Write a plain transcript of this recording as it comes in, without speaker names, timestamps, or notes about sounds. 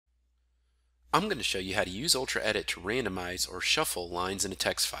I'm going to show you how to use UltraEdit to randomize or shuffle lines in a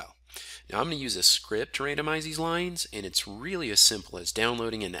text file. Now I'm going to use a script to randomize these lines, and it's really as simple as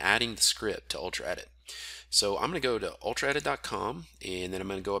downloading and adding the script to UltraEdit. So I'm going to go to ultraedit.com, and then I'm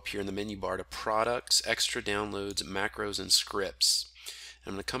going to go up here in the menu bar to Products, Extra Downloads, Macros, and Scripts.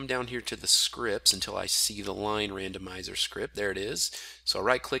 I'm going to come down here to the scripts until I see the line randomizer script. There it is. So I'll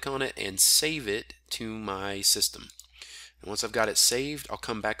right click on it and save it to my system. And once I've got it saved, I'll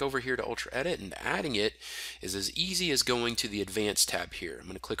come back over here to UltraEdit, and adding it is as easy as going to the Advanced tab here. I'm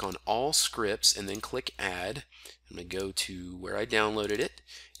going to click on All Scripts and then click Add. I'm going to go to where I downloaded it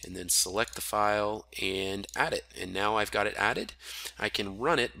and then select the file and add it. And now I've got it added. I can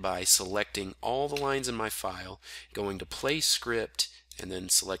run it by selecting all the lines in my file, going to Play Script, and then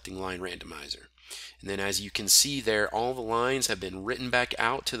selecting Line Randomizer. And then as you can see there, all the lines have been written back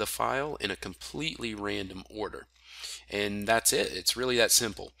out to the file in a completely random order. And that's it. It's really that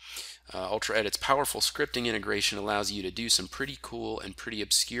simple. UltraEdit's powerful scripting integration allows you to do some pretty cool and pretty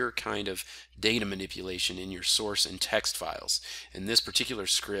obscure kind of data manipulation in your source and text files. And this particular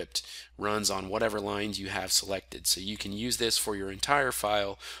script runs on whatever lines you have selected. So you can use this for your entire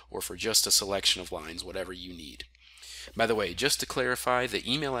file or for just a selection of lines, whatever you need. By the way, just to clarify,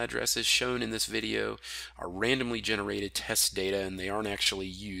 the email addresses shown in this video are randomly generated test data, and they aren't actually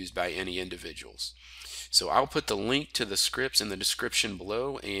used by any individuals. So I'll put the link to the scripts in the description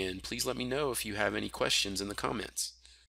below, and please let me know if you have any questions in the comments.